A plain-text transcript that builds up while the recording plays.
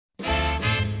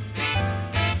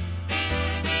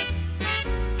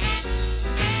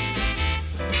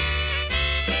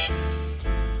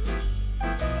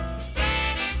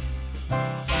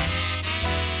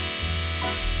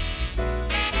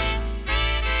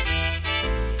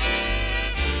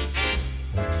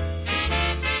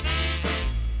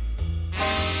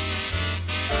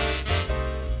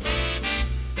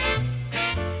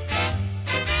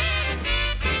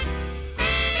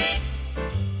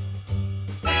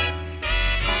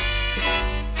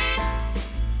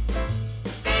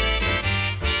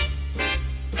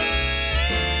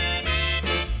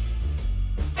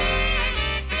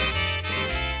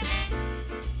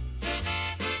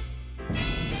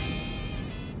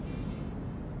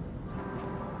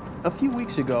A few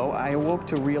weeks ago, I awoke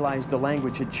to realize the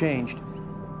language had changed.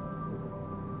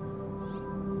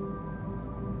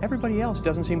 Everybody else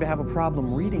doesn't seem to have a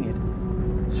problem reading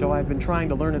it, so I've been trying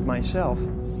to learn it myself.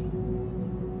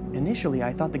 Initially,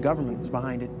 I thought the government was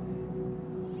behind it.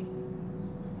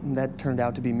 That turned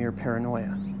out to be mere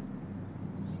paranoia.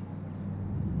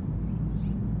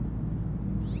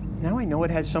 Now I know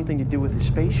it has something to do with the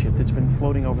spaceship that's been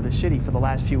floating over the city for the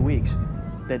last few weeks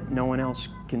that no one else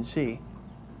can see.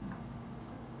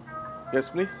 Yes,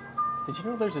 please? Did you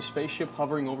know there's a spaceship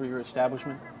hovering over your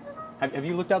establishment? Have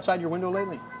you looked outside your window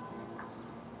lately?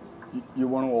 You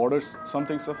want to order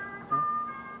something, sir? Yeah.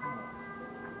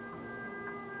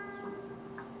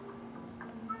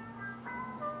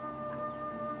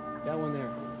 That one there,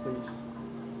 please.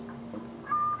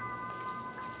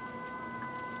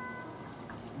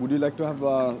 Would you like to have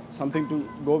something to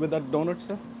go with that donut,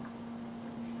 sir?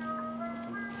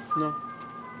 No.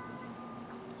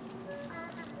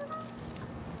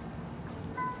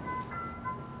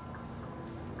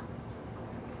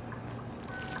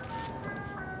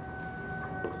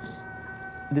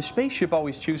 The spaceship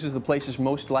always chooses the places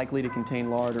most likely to contain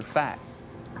lard or fat.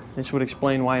 This would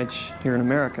explain why it's here in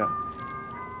America.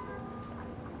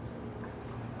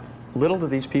 Little do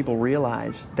these people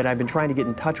realize that I've been trying to get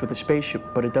in touch with the spaceship,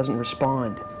 but it doesn't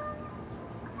respond.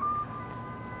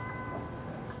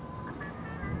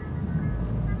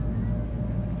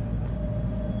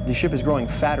 The ship is growing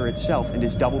fatter itself and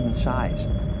has doubled in size.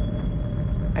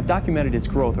 I've documented its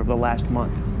growth over the last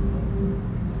month.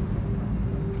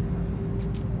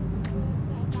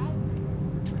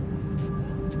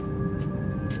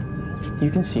 You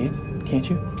can see it, can't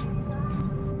you?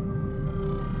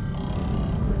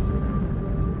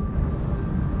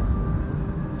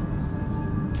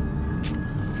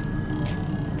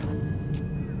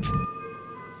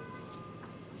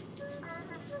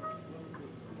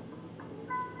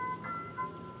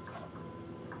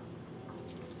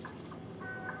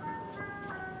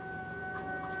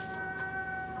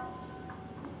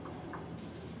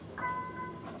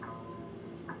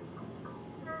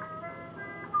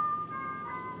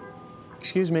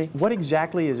 Excuse me, what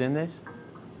exactly is in this?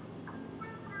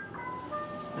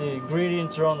 The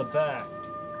ingredients are on the back.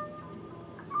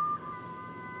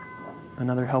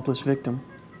 Another helpless victim.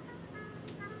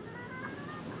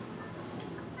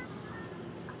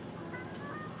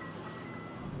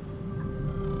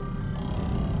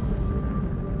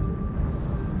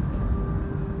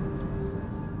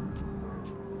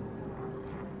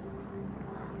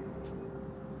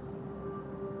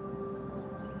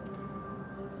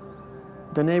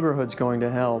 The neighborhood's going to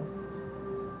hell,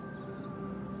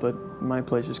 but my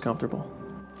place is comfortable.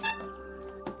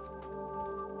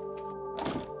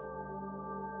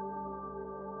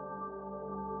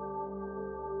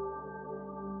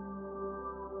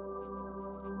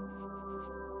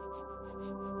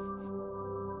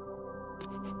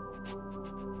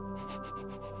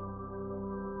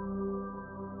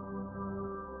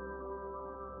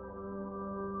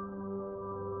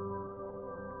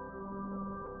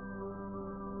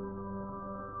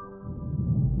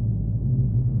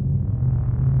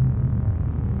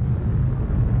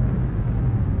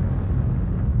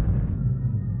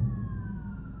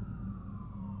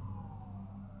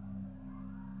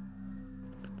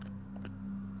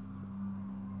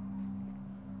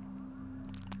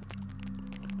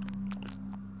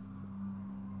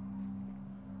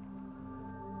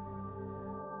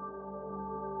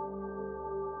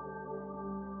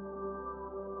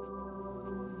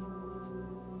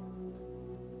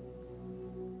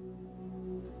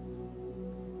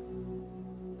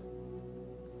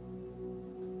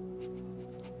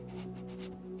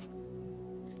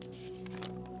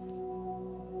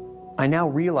 I now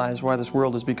realize why this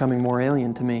world is becoming more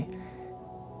alien to me.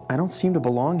 I don't seem to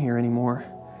belong here anymore.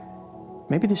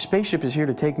 Maybe the spaceship is here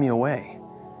to take me away.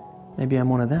 Maybe I'm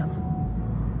one of them.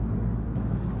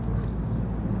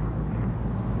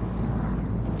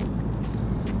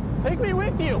 Take me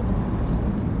with you!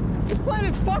 This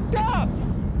planet's fucked up!